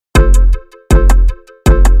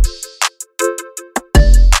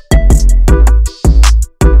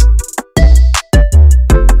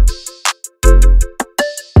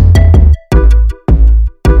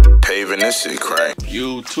that shit crack.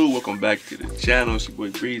 You too, welcome back to the channel. It's your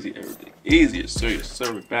boy Breezy, everything easy. Yes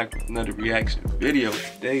sir, we're back with another reaction video.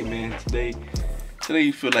 Today, man, today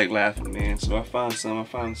you feel like laughing, man. So I found some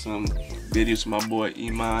videos from my boy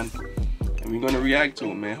Iman, and we're gonna react to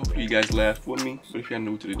them, man. Hopefully you guys laugh with me. But if you're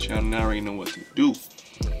new to the channel, now already know what to do.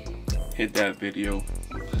 Hit that video,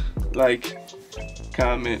 like,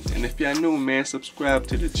 comment, and if y'all new, man, subscribe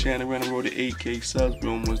to the channel. We're on the road to 8K subs.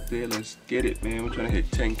 We're almost there. Let's get it, man. We're trying to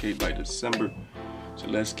hit 10K by December, so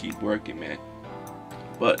let's keep working, man.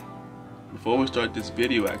 But before we start this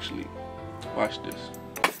video, actually, watch this.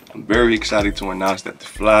 I'm very excited to announce that the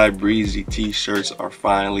Fly Breezy t-shirts are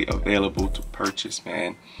finally available to purchase,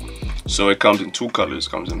 man. So it comes in two colors.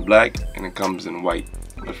 It comes in black and it comes in white.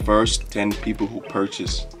 The first 10 people who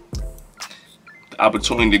purchase the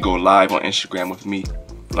opportunity to go live on Instagram with me,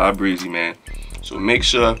 Fly Breezy, man. So make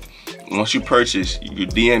sure once you purchase, you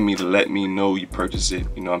DM me to let me know you purchase it.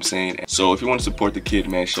 You know what I'm saying? So if you want to support the kid,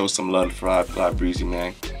 man, show some love to Fly Breezy,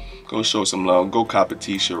 man. Go show some love. Go cop a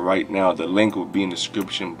t-shirt right now. The link will be in the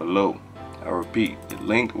description below. I repeat, the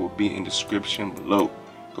link will be in the description below.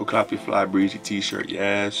 Go cop your Fly Breezy t-shirt.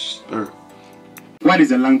 Yes, sir. What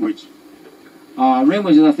is a language?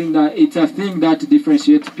 Language is it's a thing that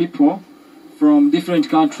differentiates people from different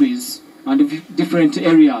countries and different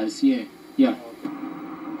areas. Yeah.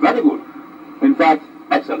 Very good. In fact,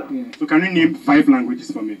 excellent. Yeah. So can you name 5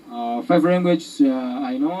 languages for me? 5 languages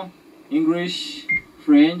I know: English,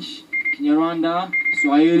 French, Kinyarwanda,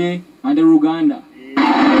 Swahili, and Uganda.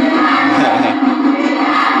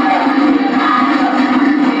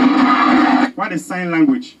 What is sign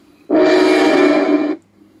language? The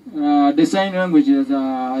sign language is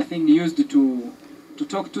I think used to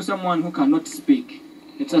talk to someone who cannot speak.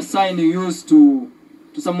 It's a sign used to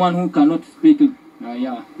someone who cannot speak.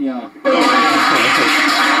 Yeah.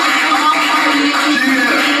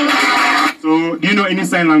 So do you know any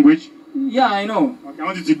sign language? Yeah, I know. Okay, I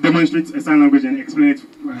want you to demonstrate a sign language and explain it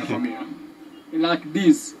for me. Like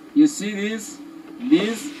this. You see this,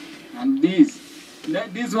 and this.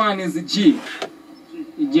 This one is G.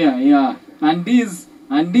 Yeah. And this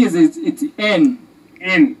is it's N.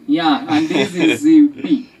 N. Yeah, and this is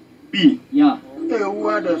B. B. Yeah.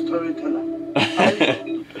 What a storyteller.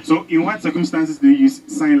 So in what circumstances do you use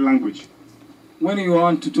sign language? When you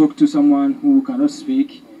want to talk to someone who cannot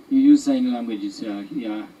speak, you use sign languages. Yeah.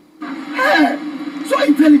 Hey, so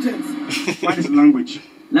intelligent. What is language?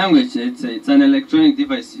 Language, it's an electronic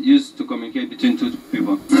device used to communicate between two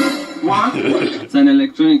people. What? It's an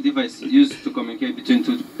electronic device used to communicate between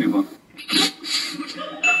two people.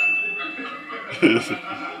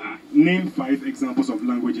 Name 5 examples of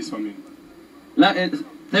languages for me.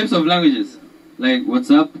 Types of languages, like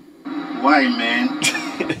WhatsApp. Why, man?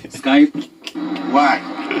 Skype. Why?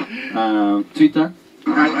 Twitter.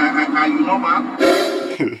 Are you normal?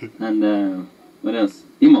 And what else?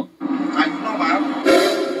 Imo. Are you normal?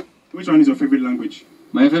 Which one is your favorite language?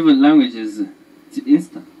 My favorite language is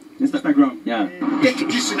Instagram. Yeah. Get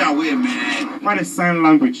this away, man. What is sign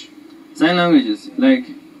language? Sign languages, like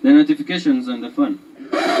the notifications on the phone.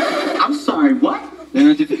 I'm sorry, what? The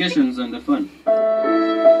notifications on the phone.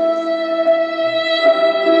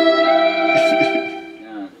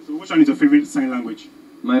 Yeah. So which one is your favorite sign language?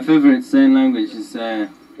 My favorite sign language is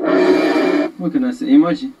what can I say?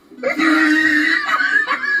 Emoji.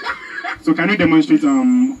 So can you demonstrate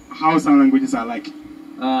how sign languages are like?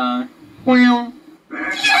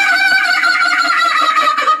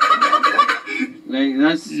 Like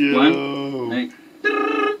that's one. Like.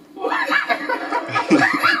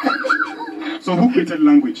 So who created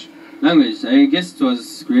language? Language, I guess it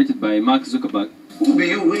was created by Mark Zuckerberg. Who be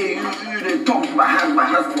you? You talk my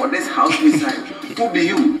heart for this house beside. Who be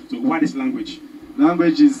you? So what is language?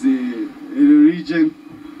 Language is a religion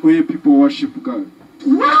where people worship God.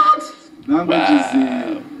 What? Language is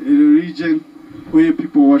a religion where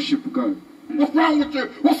people worship God. What's wrong with you?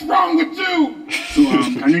 What's wrong with you? So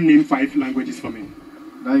can you name 5 languages for me?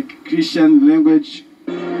 Like Christian language,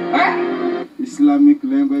 Islamic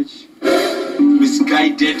language,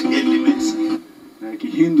 Misguided elements. like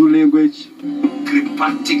Hindu language,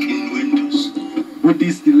 Cryptic innuendos.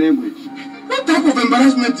 Buddhist language. What type of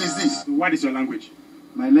embarrassment is this? So what is your language?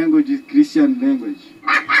 My language is Christian language.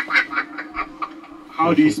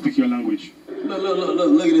 How do you speak your language?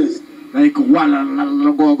 Look at this. Like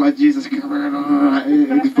Jesus,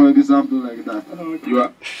 for example, like that. You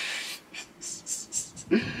are.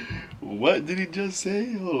 What did he just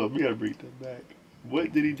say? Hold on, we gotta bring that back.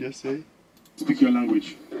 What did he just say? Speak your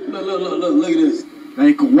language. Look at this.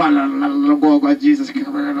 Like Jesus,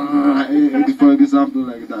 for example,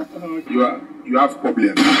 like that. You have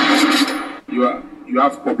problems. You you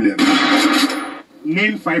have problems.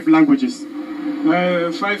 Name 5 languages.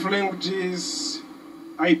 5 languages.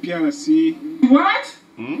 IPRC. What?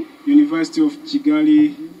 University of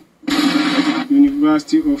Kigali.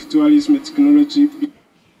 University of Tourism and Technology.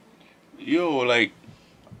 Yo, like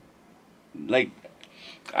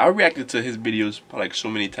I reacted to his videos like so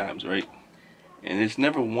many times, right? And there's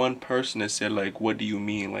never one person that said like, what do you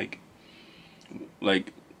mean? Like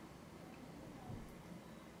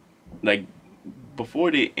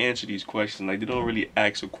before they answer these questions, like they don't really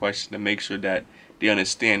ask a question to make sure that they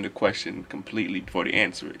understand the question completely before they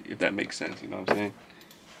answer it, if that makes sense, you know what I'm saying?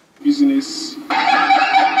 Business.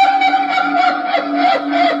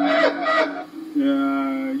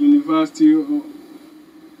 University of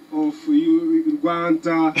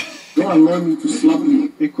Rwanda. Don't allow me to slap you.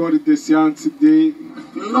 École des sciences de.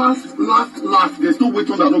 Last. There's no way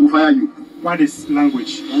to that will fire you. What is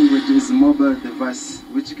language? Language is a mobile device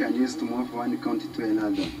which you can use to move one country to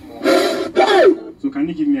another. So can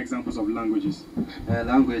you give me examples of languages?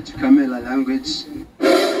 Language, camera language,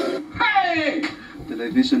 Hey!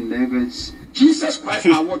 television language, Jesus Christ,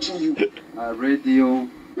 I'm watching you. radio,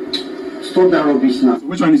 Stop that rubbish now.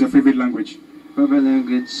 Which one is your favorite language? proper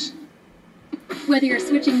language. Whether you're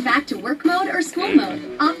switching back to work mode or school mode,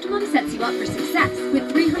 Optimum sets you up for success with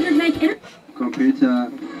 300 meg internet. Computer,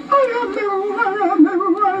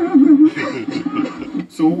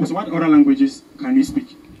 So what other languages can you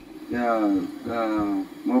speak?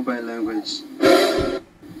 mobile language,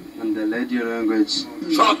 and the radio language.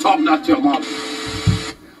 Shut up, that's your mouth.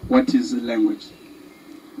 What is language?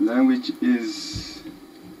 Language is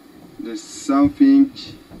the something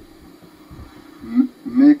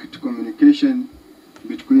make communication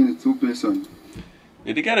between two persons.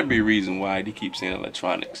 Yeah, there gotta be a reason why they keep saying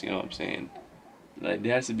electronics, you know what I'm saying? Like,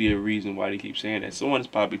 there has to be a reason why they keep saying that. Someone's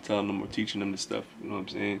probably telling them or teaching them this stuff, you know what I'm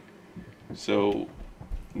saying? So,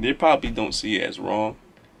 they probably don't see it as wrong.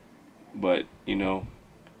 But, you know,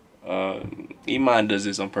 Iman does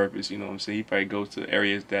this on purpose, you know what I'm saying? He probably goes to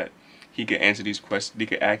areas that he can answer these questions, he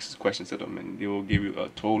can ask these questions to them, and they will give you a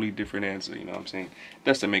totally different answer, you know what I'm saying?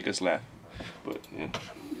 Just to make us laugh. But, yeah.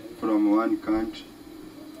 From one country,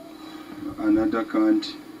 another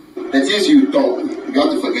country. The things you talk, you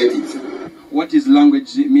have to forget it. What is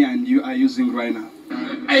language me and you are using right now?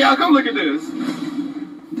 Hey, y'all, come look at this.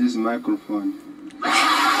 This microphone.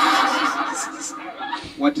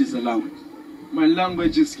 What is the language? My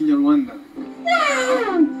language is Kinyarwanda.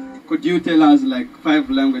 Could you tell us like 5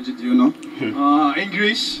 languages do you know?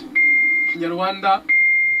 English, Kinyarwanda,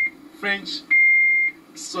 French,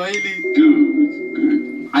 Swahili.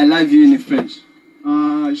 Good. I love you in French.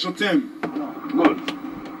 Je t'aime. Good.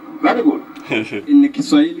 Very good. In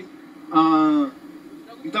Kiswahili?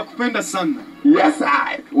 Nitakupenda sana. Yes,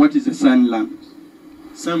 I. What is the sign language?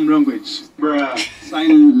 Sign language. Bruh.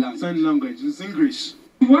 Sign language. Sign language is English.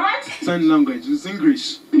 What? Sign language is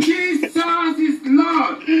English. Jesus is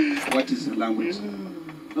Lord. What is the language?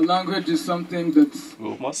 A language is something that's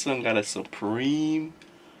Well, my son got a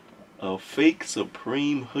fake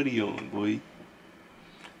Supreme hoodie on, boy.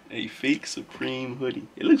 A fake Supreme hoodie.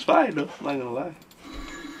 It looks fine though, I'm not gonna lie.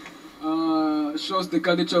 shows the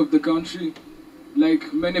culture of the country,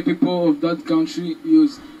 like many people of that country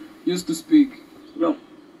used to speak. No.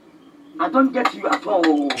 I don't get you at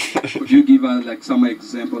all. Could you give us like some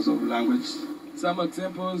examples of language? Some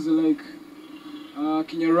examples like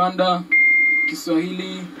Kinyarwanda,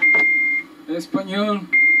 Kiswahili, Espanol,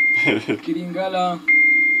 Kiringala,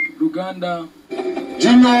 Luganda.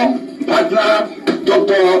 Junior partner,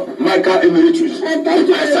 Dr. Michael Emeritus.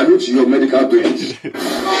 I salute your medical brains.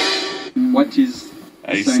 What is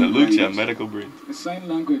I sign salute your language? medical brain. A sign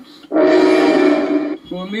language.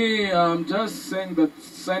 For me, I'm just saying that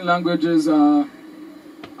sign languages are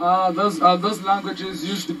those languages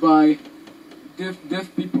used by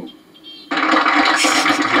deaf people.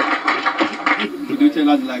 Could you tell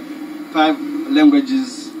us like 5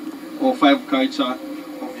 languages or 5 culture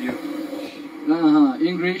of you?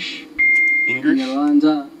 English, English?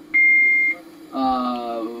 Kinyarwanda,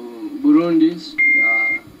 Burundis,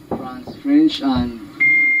 France, French, and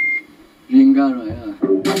Lingala.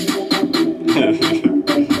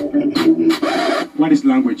 What is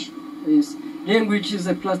language? Yes. Language is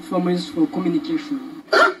a platform used for communication.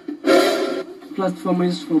 Platform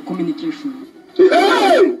used for communication.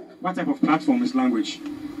 What type of platform is language?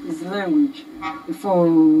 Is language for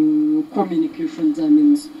communication. That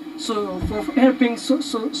means so for helping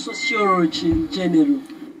sociology in general.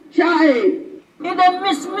 Child, you don't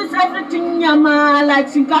miss everything, yama, like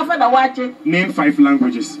Sinkafa da watch. Name 5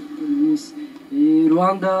 languages. Yes.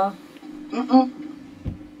 Rwanda.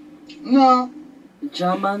 No.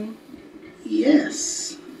 German.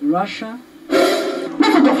 Yes. Russia.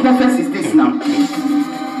 What sort of nonsense is this now?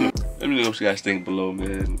 Let me know what you guys think below,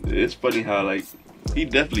 man. It's funny how, like, he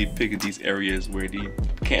definitely picked these areas where he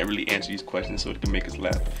can't really answer these questions so it can make us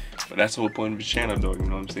laugh. But that's the whole point of his channel, though, you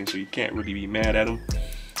know what I'm saying? So you can't really be mad at him.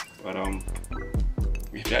 But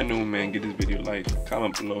if y'all new, man, give this video a like,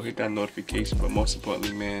 comment below, hit that notification, but most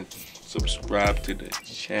importantly, man, subscribe to the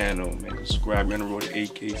channel, man. Subscribe. We're on the road to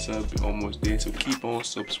 8K subs. We're almost there, so keep on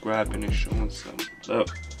subscribing and showing some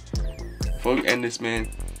love. Before we end this, man,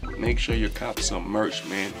 make sure you cop some merch,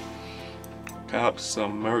 man. Cop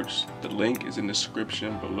some merch. The link is in the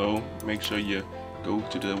description below. Make sure you go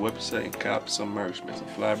to the website and cop some merch, man. Some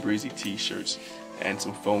Fly Breezy t-shirts and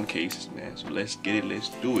some phone cases, man. So let's get it. Let's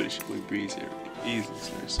do it. It's your boy Breezy. Easy,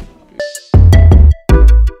 seriously.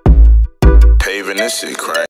 Paving this shit crack.